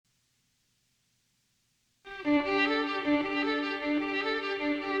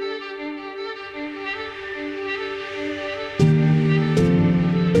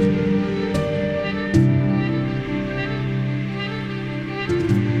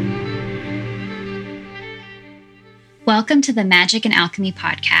Welcome to the Magic and Alchemy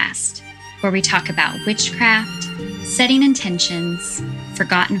podcast, where we talk about witchcraft, setting intentions,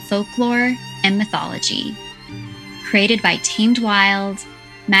 forgotten folklore, and mythology. Created by Tamed Wild,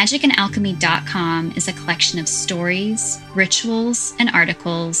 magicandalchemy.com is a collection of stories, rituals, and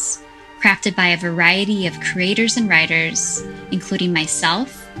articles crafted by a variety of creators and writers, including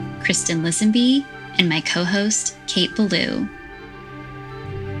myself, Kristen Lisenby, and my co-host, Kate Ballou.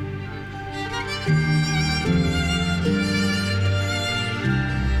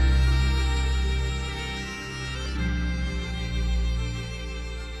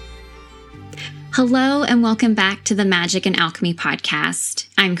 Hello and welcome back to the Magic and Alchemy podcast.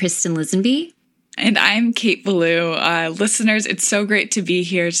 I'm Kristen Lisenby. And I'm Kate Ballou. Listeners, it's so great to be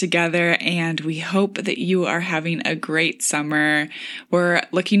here together, and we hope that you are having a great summer. We're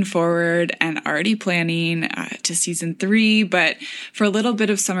looking forward and already planning to season 3, but for a little bit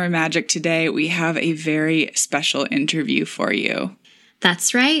of summer magic today, we have a very special interview for you.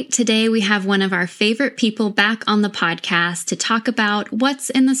 That's right. Today we have one of our favorite people back on the podcast to talk about what's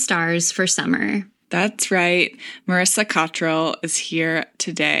in the stars for summer. That's right. Marissa Cottrell is here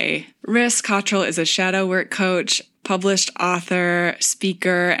today. Riss Cottrell is a shadow work coach, published author,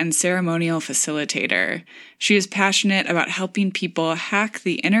 speaker, and ceremonial facilitator. She is passionate about helping people hack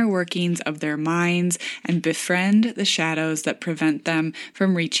the inner workings of their minds and befriend the shadows that prevent them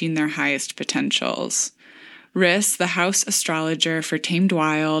from reaching their highest potentials. Riss, the house astrologer for Tamed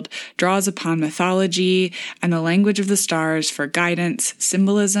Wild, draws upon mythology and the language of the stars for guidance,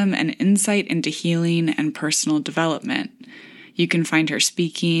 symbolism, and insight into healing and personal development. You can find her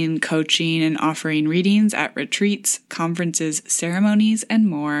speaking, coaching, and offering readings at retreats, conferences, ceremonies, and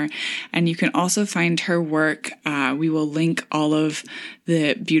more. And you can also find her work. We will link all of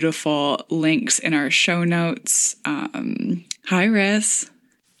the beautiful links in our show notes. Hi, Riss.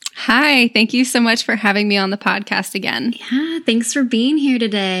 Hi, thank you so much for having me on the podcast again. Yeah, thanks for being here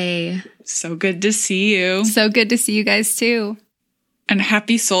today. So good to see you. So good to see you guys too. And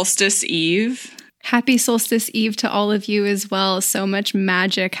happy Solstice Eve. Happy Solstice Eve to all of you as well. So much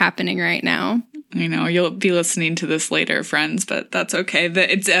magic happening right now. I know you'll be listening to this later, friends, but that's okay.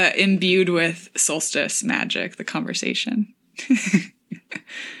 It's imbued with solstice magic, the conversation.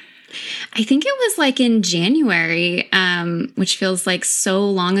 I think it was like in January, which feels like so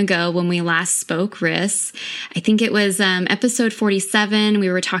long ago when we last spoke, Riss. I think it was episode 47. We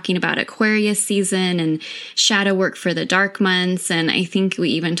were talking about Aquarius season and shadow work for the dark months. And I think we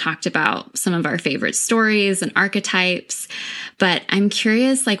even talked about some of our favorite stories and archetypes. But I'm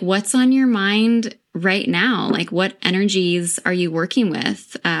curious, like, what's on your mind right now? Like, what energies are you working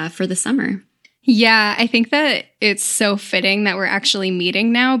with for the summer? Yeah, I think that it's so fitting that we're actually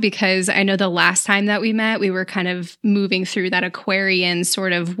meeting now, because I know the last time that we met, we were kind of moving through that Aquarian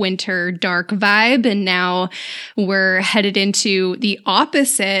sort of winter dark vibe. And now we're headed into the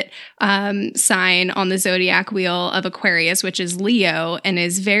opposite sign on the zodiac wheel of Aquarius, which is Leo, and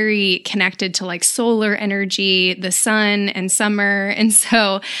is very connected to like solar energy, the sun and summer. And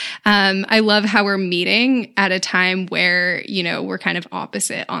so I love how we're meeting at a time where, you know, we're kind of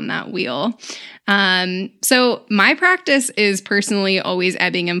opposite on that wheel. So my practice is personally always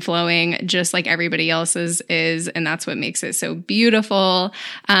ebbing and flowing, just like everybody else's is. And that's what makes it so beautiful.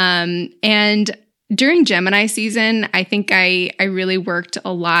 And during Gemini season, I think I really worked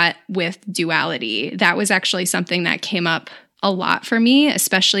a lot with duality. That was actually something that came up a lot for me,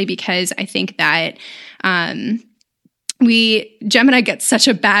 especially because I think that, Gemini gets such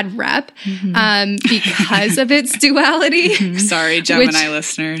a bad rep because of its duality. Sorry, Gemini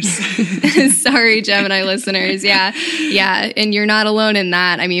listeners. Sorry, Gemini listeners. Yeah. And you're not alone in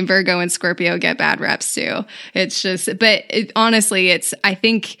that. I mean, Virgo and Scorpio get bad reps too. It's just, but honestly, I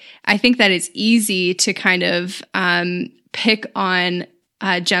think that it's easy to kind of pick on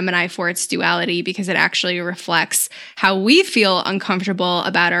Gemini for its duality, because it actually reflects how we feel uncomfortable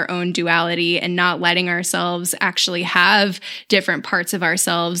about our own duality and not letting ourselves actually have different parts of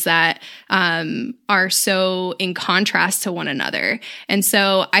ourselves that are so in contrast to one another. And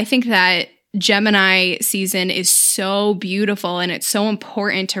so I think that Gemini season is so beautiful, and it's so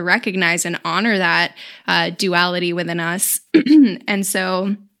important to recognize and honor that duality within us. And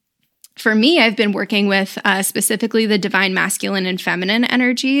so for me, I've been working with specifically the divine masculine and feminine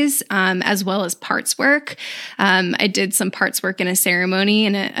energies, as well as parts work. I did some parts work in a ceremony,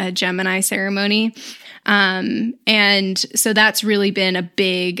 in a Gemini ceremony. And so that's really been a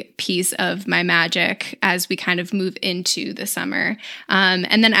big piece of my magic as we kind of move into the summer.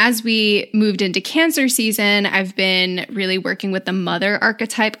 And then as we moved into Cancer season, I've been really working with the mother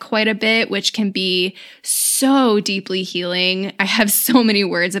archetype quite a bit, which can be so deeply healing. I have so many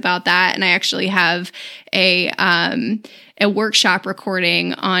words about that. And I actually have a workshop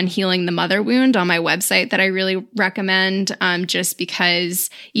recording on healing the mother wound on my website that I really recommend, just because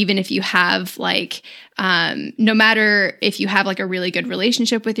even if you have no matter if you have like a really good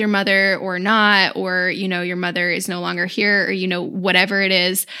relationship with your mother or not, or, your mother is no longer here, or, whatever it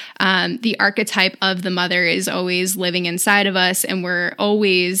is, the archetype of the mother is always living inside of us, and we're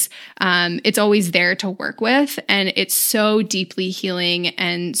always, it's always there to work with. And it's so deeply healing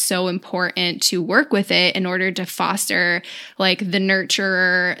and so important to work with it in order to foster like the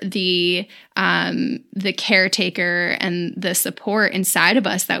nurturer, the caretaker, and the support inside of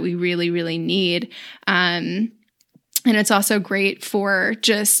us that we really, really need. And it's also great for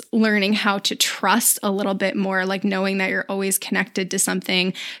just learning how to trust a little bit more, like knowing that you're always connected to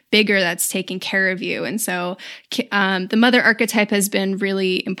something bigger that's taking care of you. And so the mother archetype has been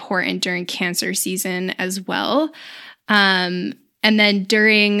really important during Cancer season as well. And then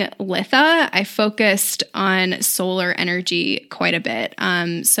during Litha, I focused on solar energy quite a bit.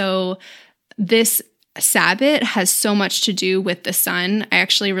 So this Sabbath has so much to do with the sun. I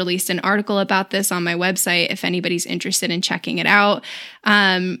actually released an article about this on my website if anybody's interested in checking it out.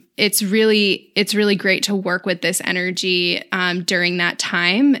 It's really great to work with this energy during that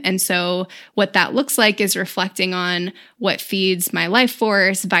time. And so what that looks like is reflecting on what feeds my life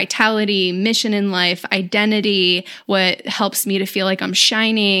force, vitality, mission in life, identity, what helps me to feel like I'm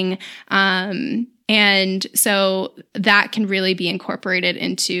shining. And so that can really be incorporated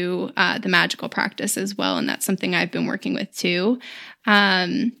into the magical practice as well. And that's something I've been working with too.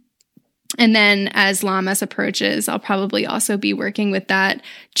 And then as Lammas approaches, I'll probably also be working with that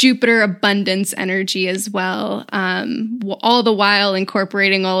Jupiter abundance energy as well. All the while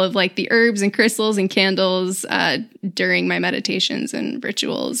incorporating all of like the herbs and crystals and candles during my meditations and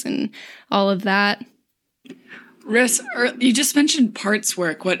rituals and all of that. Riss, you just mentioned parts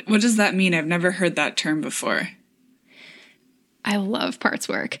work. What does that mean? I've never heard that term before. I love parts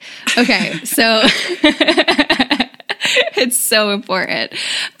work. Okay, so it's so important.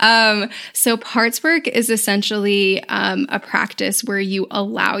 So parts work is essentially a practice where you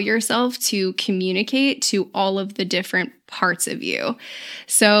allow yourself to communicate to all of the different parts of you.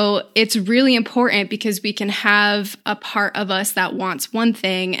 So it's really important because we can have a part of us that wants one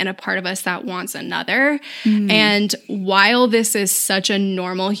thing and a part of us that wants another. And while this is such a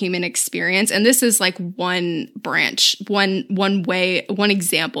normal human experience, and this is like one branch, one way, one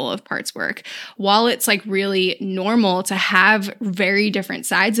example of parts work, while it's like really normal to have very different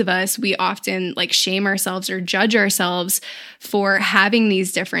sides of us, we often like shame ourselves or judge ourselves for having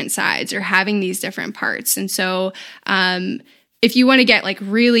these different sides or having these different parts. And so, if you want to get like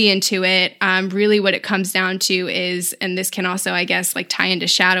really into it, really what it comes down to is, and this can also, I guess, like tie into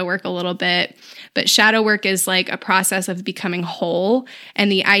shadow work a little bit, but shadow work is like a process of becoming whole.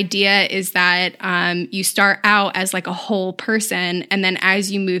 And the idea is that you start out as like a whole person. And then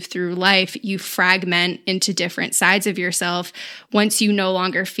as you move through life, you fragment into different sides of yourself once you no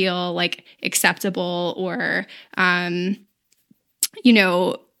longer feel like acceptable or,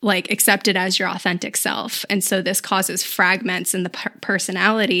 like accepted as your authentic self. And so this causes fragments in the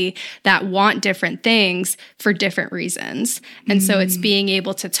personality that want different things for different reasons. And so it's being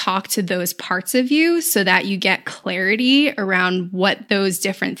able to talk to those parts of you so that you get clarity around what those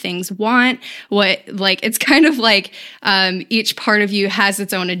different things want. It's kind of like each part of you has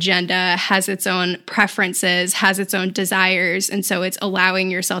its own agenda, has its own preferences, has its own desires. And so it's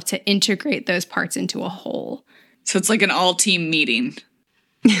allowing yourself to integrate those parts into a whole. So it's like an all-team meeting.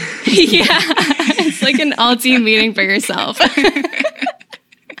 Yeah, it's like an all-team meeting for yourself.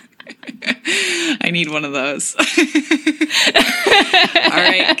 I need one of those. All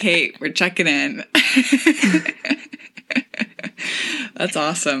right, Kate, we're checking in. That's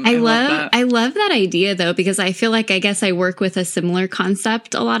awesome. I love that idea though, because I feel like I guess I work with a similar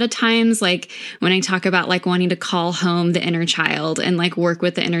concept a lot of times. Like when I talk about like wanting to call home the inner child and like work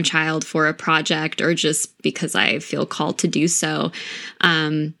with the inner child for a project or just because I feel called to do so.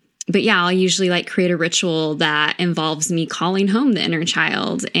 But yeah, I'll usually like create a ritual that involves me calling home the inner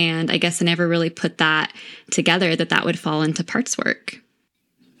child. And I guess I never really put that together that would fall into parts work.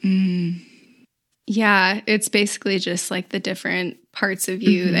 Yeah, it's basically just like the different parts of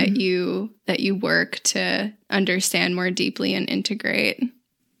you that you work to understand more deeply and integrate.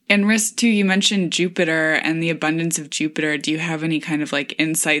 And Riss, too, you mentioned Jupiter and the abundance of Jupiter. Do you have any kind of like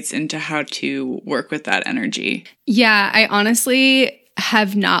insights into how to work with that energy? Yeah, I honestly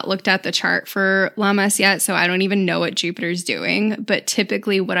have not looked at the chart for Lammas yet, so I don't even know what Jupiter's doing. But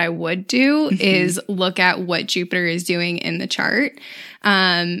typically what I would do is look at what Jupiter is doing in the chart,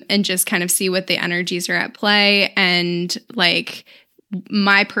 and just kind of see what the energies are at play. And like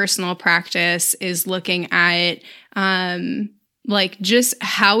my personal practice is looking at like just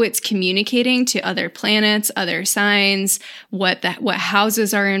how it's communicating to other planets, other signs, what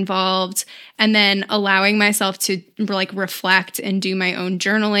houses are involved, and then allowing myself to like reflect and do my own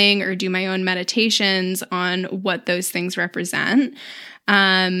journaling or do my own meditations on what those things represent.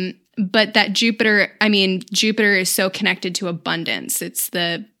 But that Jupiter is so connected to abundance. It's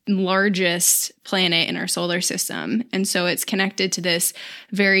the largest planet in our solar system. And so it's connected to this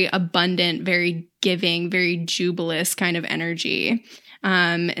very abundant, very giving, very jubilous kind of energy.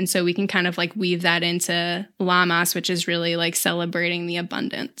 And so we can kind of like weave that into Lammas, which is really like celebrating the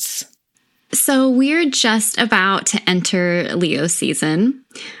abundance. So we're just about to enter Leo season.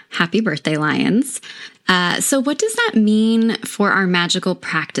 Happy birthday, Lions. So what does that mean for our magical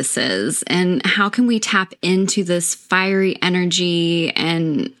practices, and how can we tap into this fiery energy,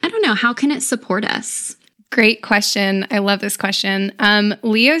 and I don't know, how can it support us? Great question. I love this question.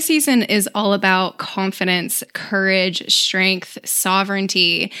 Leo season is all about confidence, courage, strength,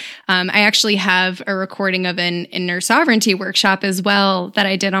 sovereignty. I actually have a recording of an inner sovereignty workshop as well that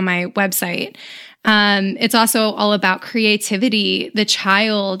I did on my website. It's also all about creativity, the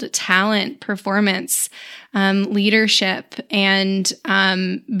child, talent, performance, leadership, and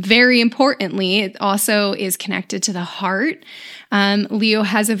very importantly, it also is connected to the heart. Leo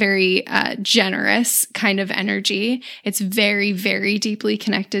has a very generous kind of energy. It's very, very deeply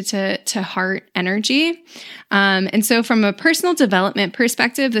connected to heart energy. And so from a personal development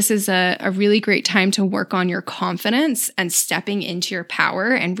perspective, this is a really great time to work on your confidence and stepping into your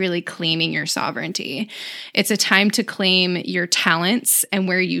power and really claiming your sovereignty. It's a time to claim your talents and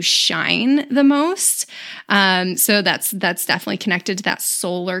where you shine the most. So that's definitely connected to that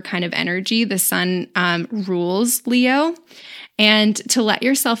solar kind of energy. The sun rules Leo. And to let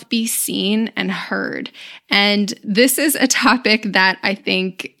yourself be seen and heard. And this is a topic that I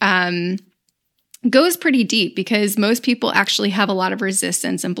think goes pretty deep, because most people actually have a lot of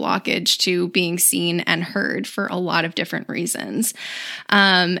resistance and blockage to being seen and heard for a lot of different reasons.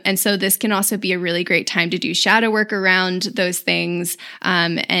 And so this can also be a really great time to do shadow work around those things,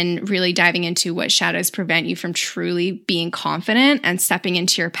 and really diving into what shadows prevent you from truly being confident and stepping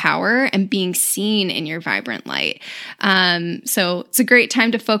into your power and being seen in your vibrant light. So it's a great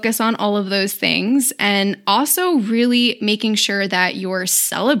time to focus on all of those things, and also really making sure that you're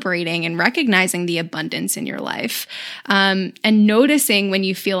celebrating and recognizing the abundance in your life, and noticing when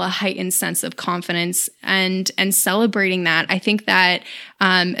you feel a heightened sense of confidence and celebrating that. I think that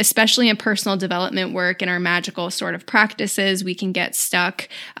especially in personal development work and our magical sort of practices, we can get stuck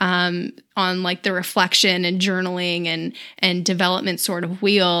on like the reflection and journaling and development sort of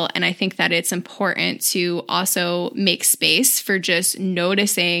wheel. And I think that it's important to also make space for just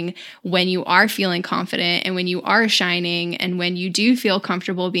noticing when you are feeling confident and when you are shining and when you do feel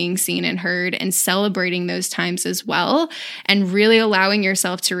comfortable being seen and heard, and celebrating those times as well, and really allowing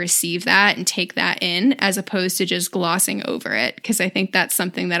yourself to receive that and take that in, as opposed to just glossing over it. Because I think that's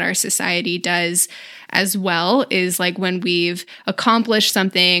something that our society does as well, is like when we've accomplished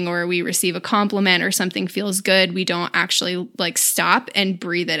something or we receive a compliment or something feels good, we don't actually like stop and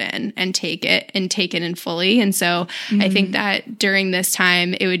breathe it in and take it in fully. And so I think that during this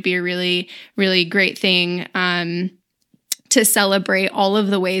time, it would be a really, really great thing to celebrate all of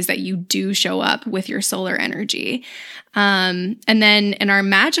the ways that you do show up with your solar energy. And then in our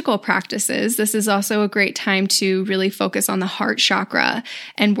magical practices, this is also a great time to really focus on the heart chakra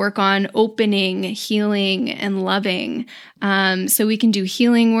and work on opening, healing, and loving. So we can do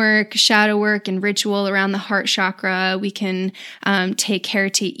healing work, shadow work, and ritual around the heart chakra. We can take care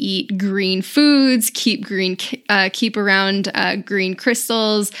to eat green foods, keep around green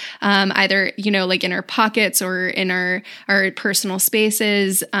crystals, either like in our pockets or in our personal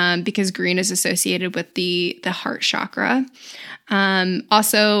spaces, because green is associated with the heart chakra.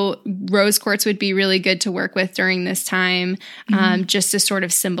 Also, rose quartz would be really good to work with during this time, just to sort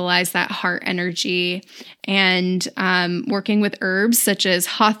of symbolize that heart energy. And working with herbs such as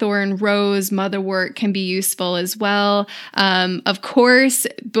hawthorn, rose, motherwort can be useful as well. Of course,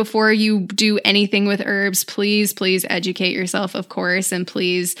 before you do anything with herbs, please educate yourself, of course, and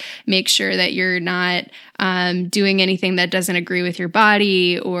please make sure that you're not doing anything that doesn't agree with your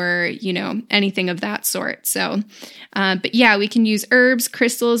body or, anything of that sort. So, but yeah, we can can use herbs,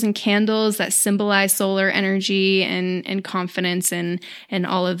 crystals, and candles that symbolize solar energy and confidence and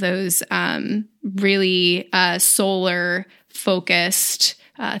all of those really solar focused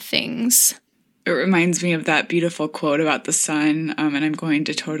things. It reminds me of that beautiful quote about the sun, and I'm going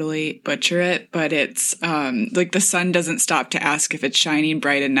to totally butcher it, but it's like the sun doesn't stop to ask if it's shining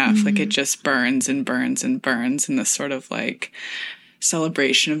bright enough. Like it just burns and burns and burns in this sort of like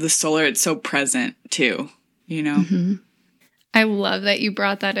celebration of the solar. It's so present too, you know? I love that you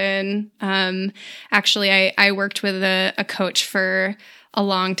brought that in. Actually, I worked with a coach for a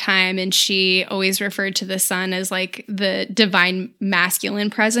long time, and she always referred to the sun as like the divine masculine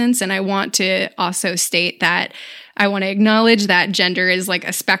presence. And I want to also state that I want to acknowledge that gender is like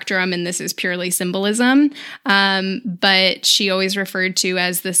a spectrum and this is purely symbolism. But she always referred to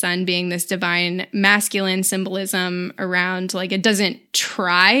as the sun being this divine masculine symbolism around like it doesn't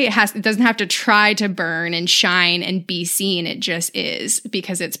have to try to burn and shine and be seen. It just is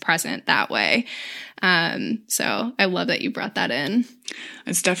because it's present that way. So I love that you brought that in.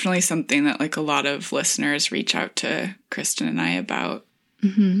 It's definitely something that like a lot of listeners reach out to Kristen and I about.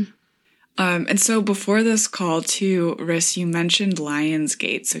 And so before this call too, Riss, you mentioned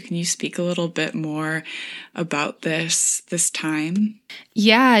Lionsgate. So can you speak a little bit more about this time?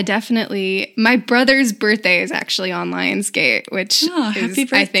 Yeah, definitely. My brother's birthday is actually on Lionsgate, which happy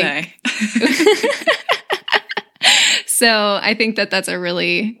birthday. So I think that that's a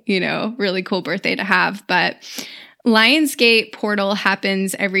really, really cool birthday to have. But Lionsgate Portal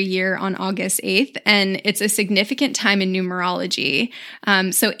happens every year on August 8th, and it's a significant time in numerology.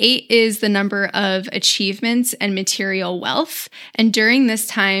 So 8 is the number of achievements and material wealth. And during this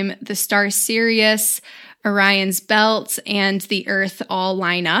time, the star Sirius, Orion's belt, and the Earth all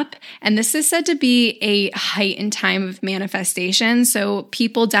line up. And this is said to be a heightened time of manifestation. So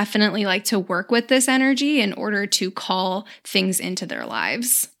people definitely like to work with this energy in order to call things into their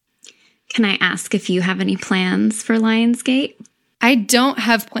lives. Can I ask if you have any plans for Lionsgate? I don't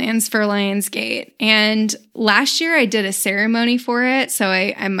have plans for Lionsgate. And last year I did a ceremony for it. So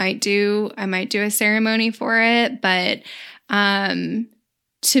I might do a ceremony for it. But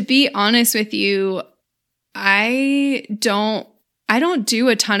to be honest with you, I don't do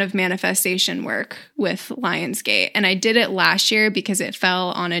a ton of manifestation work with Lionsgate. And I did it last year because it fell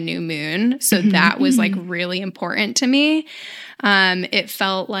on a new moon. So that was like really important to me. It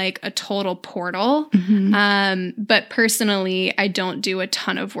felt like a total portal. But personally, I don't do a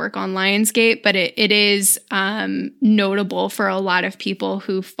ton of work on Lionsgate, but it is notable for a lot of people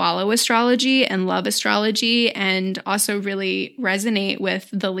who follow astrology and love astrology and also really resonate with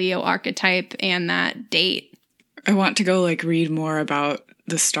the Leo archetype and that date. I want to go like read more about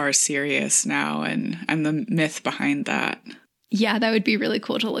the star Sirius now and the myth behind that. Yeah, that would be really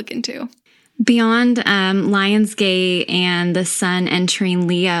cool to look into. Beyond Lionsgate and the sun entering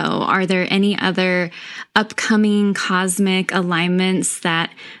Leo, are there any other upcoming cosmic alignments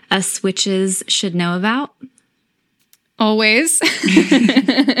that us witches should know about? Always.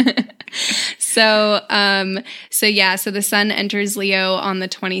 So the sun enters Leo on the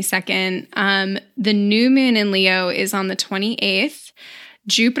 22nd. The new moon in Leo is on the 28th.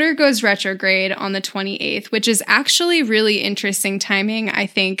 Jupiter goes retrograde on the 28th, which is actually really interesting timing, I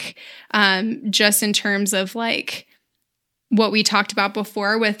think, just in terms of like what we talked about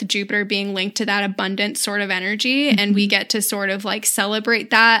before with Jupiter being linked to that abundant sort of energy. And we get to sort of like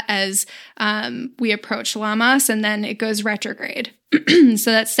celebrate that as we approach Lammas, and then it goes retrograde.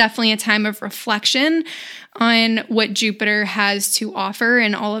 So that's definitely a time of reflection on what Jupiter has to offer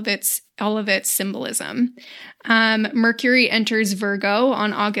and all of its symbolism. Mercury enters Virgo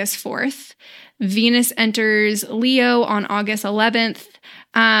on August 4th. Venus enters Leo on August 11th.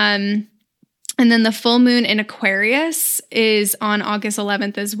 And then the full moon in Aquarius is on August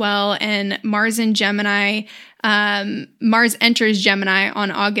 11th as well. And Mars in Gemini, Mars enters Gemini on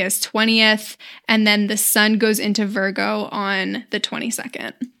August 20th. And then the sun goes into Virgo on the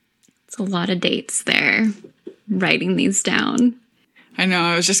 22nd. It's a lot of dates there. Writing these down. I know.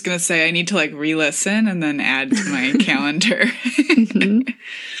 I was just going to say I need to like re-listen and then add to my calendar.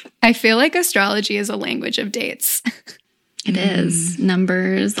 I feel like astrology is a language of dates. It is.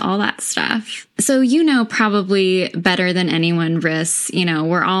 Numbers, all that stuff. So you know probably better than anyone, Riss,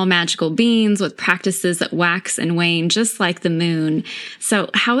 we're all magical beings with practices that wax and wane just like the moon. So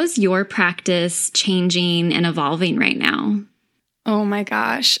how is your practice changing and evolving right now? Oh my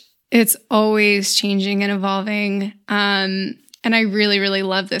gosh. It's always changing and evolving. And I really, really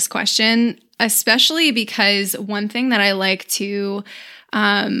love this question, especially because one thing that I like to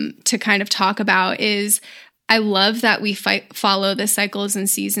kind of talk about is I love that we follow the cycles and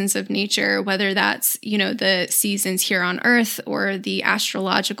seasons of nature, whether that's, the seasons here on Earth or the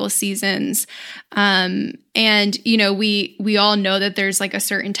astrological seasons. And, we all know that there's like a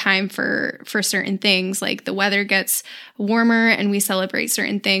certain time for certain things, like the weather gets warmer and we celebrate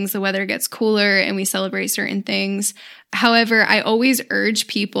certain things. The weather gets cooler and we celebrate certain things. However, I always urge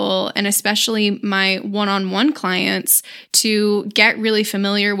people, and especially my one-on-one clients, to get really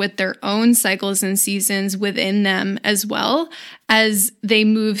familiar with their own cycles and seasons within them as well as they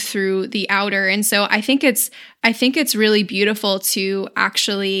move through the outer. And so I think it's really beautiful to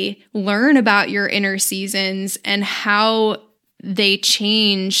actually learn about your inner seasons and how they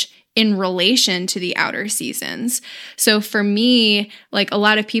change in relation to the outer seasons. So for me, like a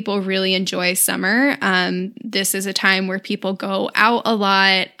lot of people really enjoy summer. This is a time where people go out a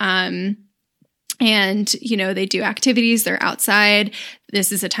lot. And, they do activities, they're outside.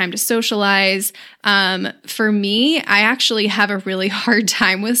 This is a time to socialize. For me, I actually have a really hard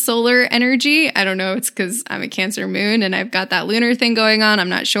time with solar energy. I don't know, it's because I'm a Cancer moon and I've got that lunar thing going on. I'm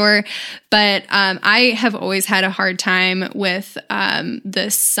not sure. But I have always had a hard time with the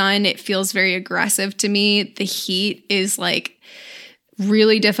sun. It feels very aggressive to me. The heat is like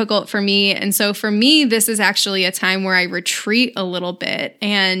really difficult for me. And so for me, this is actually a time where I retreat a little bit.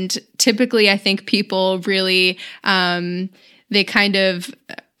 And typically I think people really, they kind of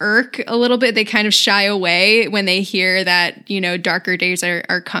irk a little bit. They kind of shy away when they hear that, darker days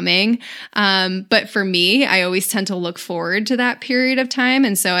are coming. But for me, I always tend to look forward to that period of time.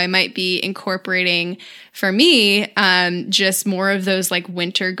 And so I might be incorporating, for me, just more of those like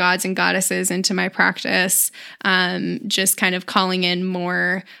winter gods and goddesses into my practice, just kind of calling in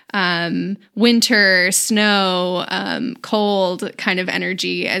more winter, snow, cold kind of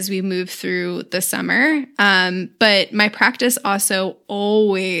energy as we move through the summer. But my practice also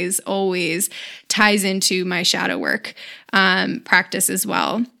always ties into my shadow work practice as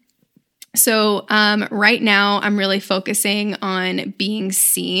well. So right now I'm really focusing on being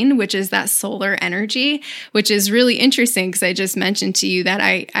seen, which is that solar energy, which is really interesting because I just mentioned to you that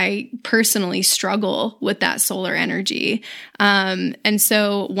I personally struggle with that solar energy. And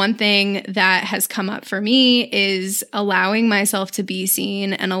so one thing that has come up for me is allowing myself to be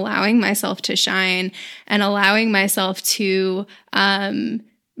seen and allowing myself to shine and allowing myself to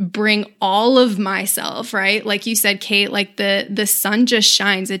bring all of myself, right? Like you said, Kate, like the sun just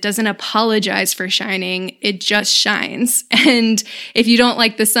shines. It doesn't apologize for shining. It just shines. And if you don't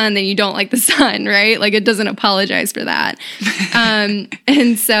like the sun, then you don't like the sun, right? Like it doesn't apologize for that.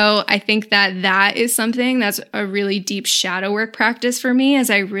 And so I think that is something that's a really deep shadow work practice for me as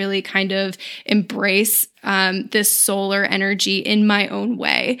I really kind of embrace this solar energy in my own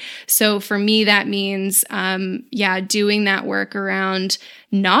way. So for me, that means, doing that work around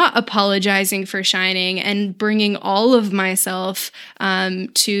not apologizing for shining and bringing all of myself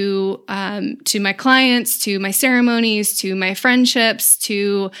to my clients, to my ceremonies, to my friendships,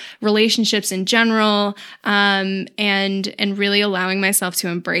 to relationships in general, and really allowing myself to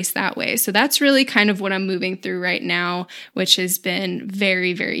embrace that way. So that's really kind of what I'm moving through right now, which has been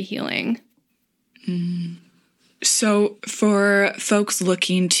very, very healing. So for folks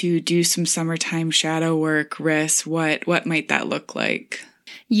looking to do some summertime shadow work, Riss, what might that look like?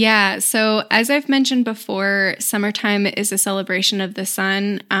 Yeah. So as I've mentioned before, summertime is a celebration of the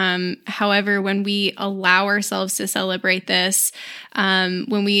sun. However, when we allow ourselves to celebrate this,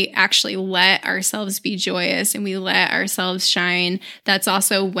 when we actually let ourselves be joyous and we let ourselves shine, that's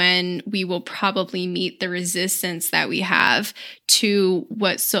also when we will probably meet the resistance that we have to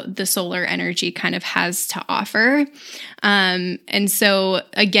what the solar energy kind of has to offer. And so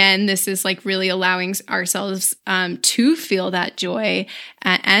again, this is like really allowing ourselves to feel that joy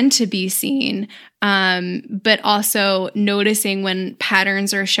and to be seen, but also noticing when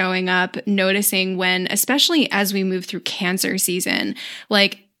patterns are showing up, noticing when, especially as we move through Cancer season,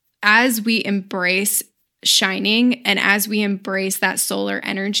 like as we embrace shining and as we embrace that solar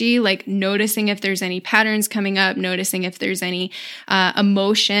energy, like noticing if there's any patterns coming up, noticing if there's any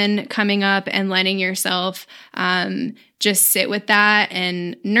emotion coming up, and letting yourself just sit with that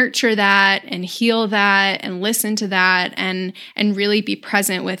and nurture that and heal that and listen to that and really be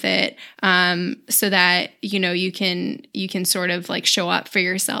present with it, so that you can sort of like show up for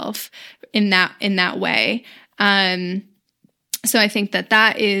yourself in that way. So I think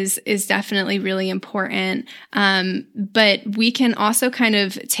that is definitely really important. But we can also kind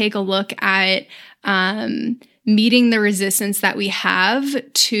of take a look at meeting the resistance that we have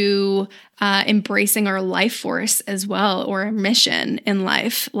to embracing our life force as well, or our mission in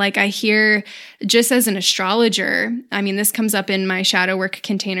life. Like I hear, just as an astrologer, I mean, this comes up in my shadow work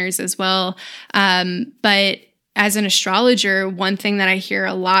containers as well, but as an astrologer, one thing that I hear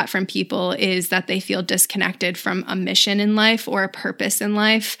a lot from people is that they feel disconnected from a mission in life or a purpose in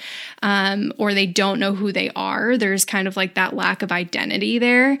life, or they don't know who they are. There's kind of like that lack of identity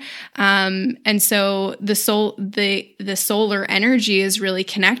there. And so the solar energy is really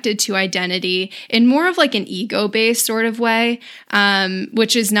connected to identity in more of like an ego-based sort of way,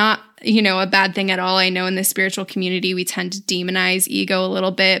 which is not a bad thing at all. I know in the spiritual community, we tend to demonize ego a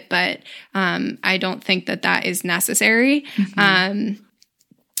little bit, but I don't think that that is necessary. Mm-hmm.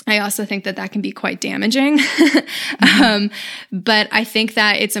 I also think that that can be quite damaging. But I think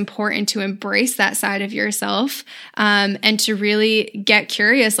that it's important to embrace that side of yourself, and to really get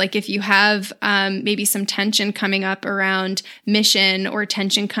curious. Like if you have maybe some tension coming up around mission, or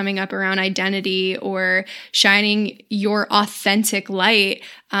tension coming up around identity, or shining your authentic light,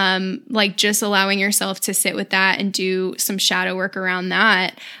 like just allowing yourself to sit with that and do some shadow work around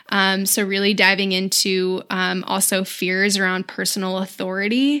that. So really diving into also fears around personal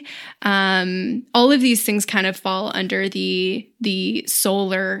authority. All of these things kind of fall under the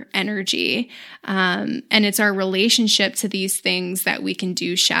solar energy. And it's our relationship to these things that we can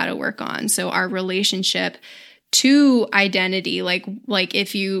do shadow work on. So our relationship to identity, like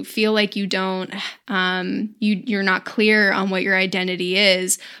if you feel like you don't, you're not clear on what your identity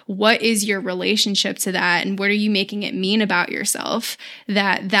is, what is your relationship to that, and what are you making it mean about yourself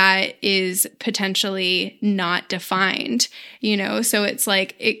that is potentially not defined, So it's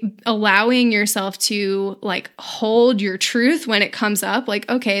like allowing yourself to like hold your truth when it comes up, like,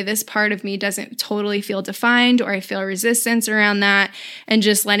 okay, this part of me doesn't totally feel defined, or I feel resistance around that, and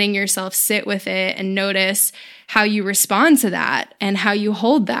just letting yourself sit with it and notice how you respond to that and how you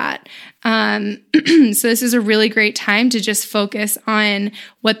hold that. So this is a really great time to just focus on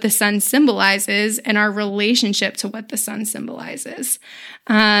what the sun symbolizes and our relationship to what the sun symbolizes.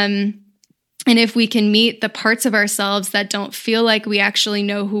 And if we can meet the parts of ourselves that don't feel like we actually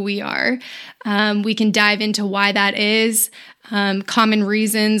know who we are, we can dive into why that is. Common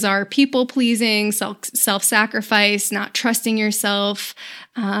reasons are people-pleasing, self-sacrifice, not trusting yourself.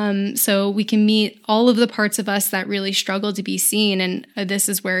 So we can meet all of the parts of us that really struggle to be seen. And this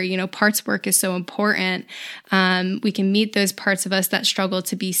is where, parts work is so important. We can meet those parts of us that struggle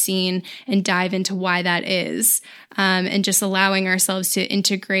to be seen and dive into why that is. And just allowing ourselves to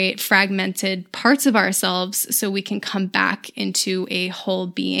integrate fragmented parts of ourselves so we can come back into a whole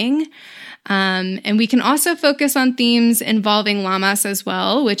being. And we can also focus on themes involving Lammas as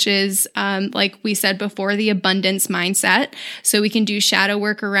well, which is, like we said before, the abundance mindset. So we can do shadow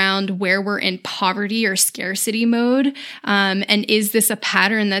work around where we're in poverty or scarcity mode. And is this a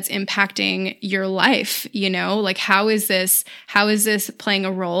pattern that's impacting your life? Like how is this playing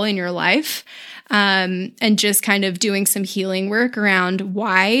a role in your life? And just kind of doing some healing work around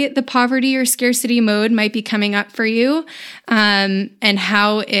why the poverty or scarcity mode might be coming up for you, and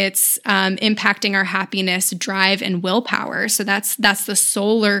how it's impacting our happiness, drive, and willpower. So that's the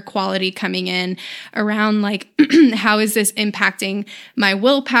solar quality coming in around like, how is this impacting my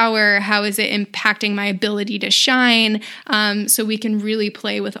willpower? How is it impacting my ability to shine? So we can really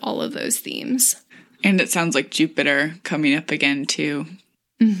play with all of those themes. And it sounds like Jupiter coming up again too.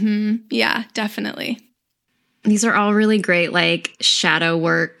 Mm-hmm. Yeah, definitely. These are all really great, like shadow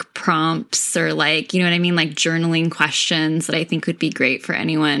work prompts, or like, you know what I mean? Like journaling questions that I think would be great for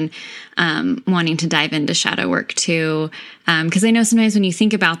anyone wanting to dive into shadow work too. Because I know sometimes when you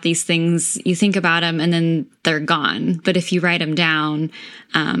think about these things, you think about them and then they're gone. But if you write them down,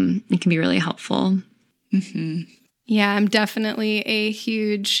 it can be really helpful. Mm-hmm. Yeah, I'm definitely a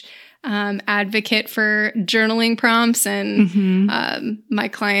huge advocate for journaling prompts, and my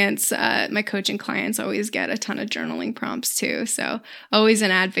clients, my coaching clients always get a ton of journaling prompts too. So always an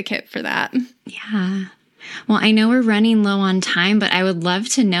advocate for that. Yeah. Well, I know we're running low on time, but I would love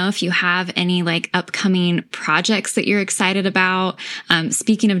to know if you have any like upcoming projects that you're excited about.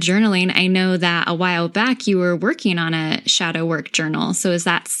 Speaking of journaling, I know that a while back you were working on a shadow work journal. So is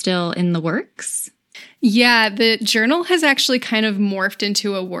that still in the works? Yeah, the journal has actually kind of morphed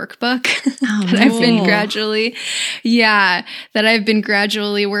into a workbook that I've been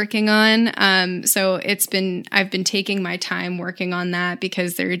gradually working on. So I've been taking my time working on that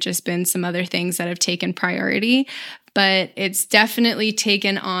because there have just been some other things that have taken priority. But it's definitely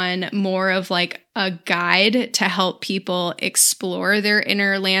taken on more of like a guide to help people explore their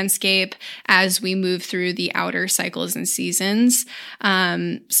inner landscape as we move through the outer cycles and seasons.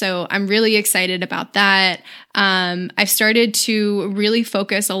 So I'm really excited about that. I've started to really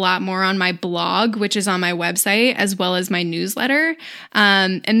focus a lot more on my blog, which is on my website, as well as my newsletter.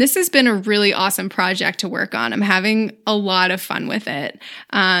 And this has been a really awesome project to work on. I'm having a lot of fun with it.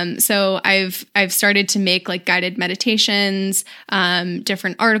 So I've started to make like guided meditations,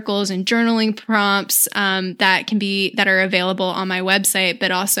 different articles and journaling prompts that are available on my website,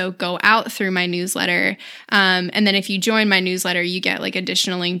 but also go out through my newsletter. And then if you join my newsletter, you get like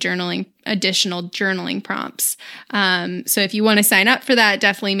additional journaling prompts. So if you want to sign up for that,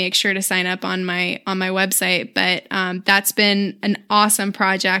 definitely make sure to sign up on my website. But that's been an awesome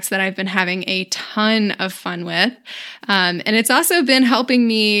project that I've been having a ton of fun with. And it's also been helping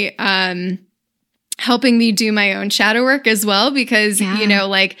me do my own shadow work as well, because, you know,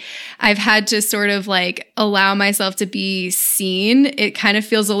 like I've had to sort of like allow myself to be seen. It kind of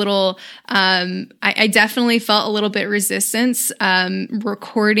feels a little, I definitely felt a little bit resistance,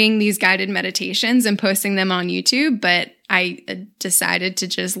 recording these guided meditations and posting them on YouTube, but I decided to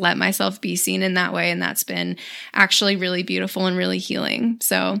just let myself be seen in that way. And that's been actually really beautiful and really healing.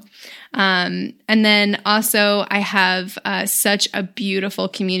 So, and then also I have such a beautiful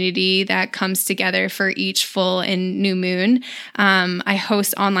community that comes together for each full and new moon. I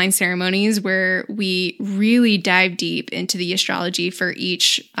host online ceremonies where we really dive deep into the astrology for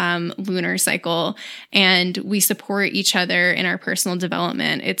each lunar cycle, and we support each other in our personal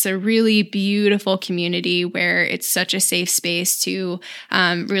development. It's a really beautiful community where it's such a safe space to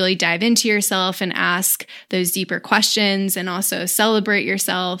really dive into yourself and ask those deeper questions and also celebrate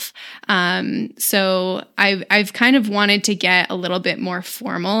yourself. So I've kind of wanted to get a little bit more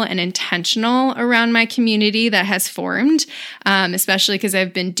formal and intentional around my community that has formed, especially because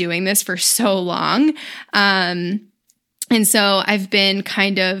I've been doing this for so long. And so I've been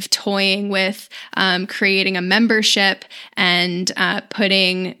kind of toying with creating a membership and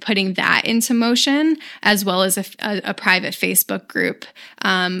putting that into motion, as well as a private Facebook group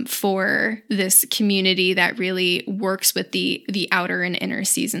for this community that really works with the outer and inner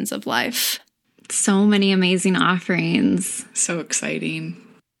seasons of life. So many amazing offerings. So exciting.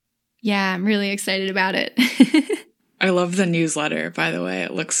 Yeah, I'm really excited about it. I love the newsletter, by the way.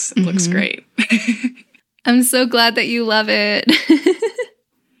 It looks great. I'm so glad that you love it.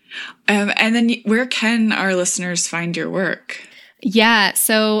 And then where can our listeners find your work? Yeah.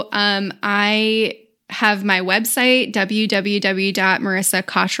 So I have my website,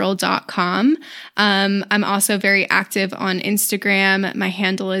 www.marissacottrell.com. I'm also very active on Instagram. My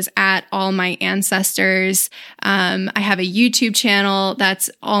handle is @allmyancestors. I have a YouTube channel it's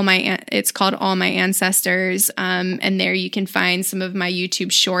called All My Ancestors. And there you can find some of my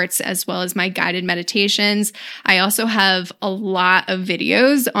YouTube shorts as well as my guided meditations. I also have a lot of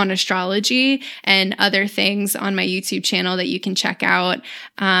videos on astrology and other things on my YouTube channel that you can check out.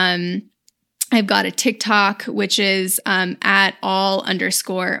 I've got a TikTok, which is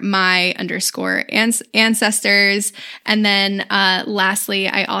 @all_my_ancestors. And then lastly,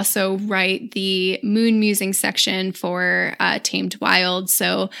 I also write the moon musing section for Tamed Wild.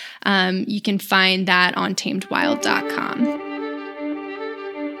 So you can find that on tamedwild.com.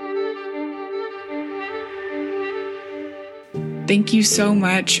 Thank you so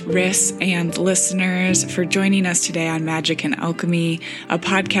much, Riss and listeners, for joining us today on Magic and Alchemy, a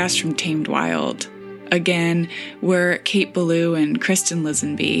podcast from Tamed Wild. Again, we're Kate Ballou and Kristen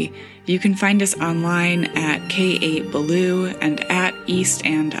Lisenby. You can find us online at K8Ballou and at East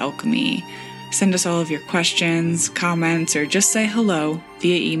and Alchemy. Send us all of your questions, comments, or just say hello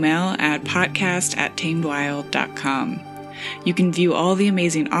via email at podcast@tamedwild.com. You can view all the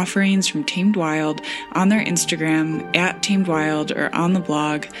amazing offerings from Tamed Wild on their Instagram @TamedWild or on the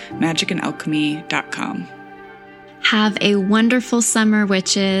blog magicandalchemy.com. Have a wonderful summer,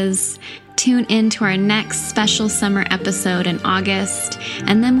 witches. Tune in to our next special summer episode in August,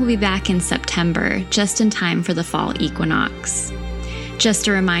 and then we'll be back in September, just in time for the fall equinox. Just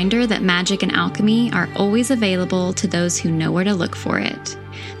a reminder that magic and alchemy are always available to those who know where to look for it.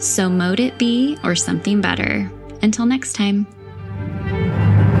 So mote it be, or something better. Until next time.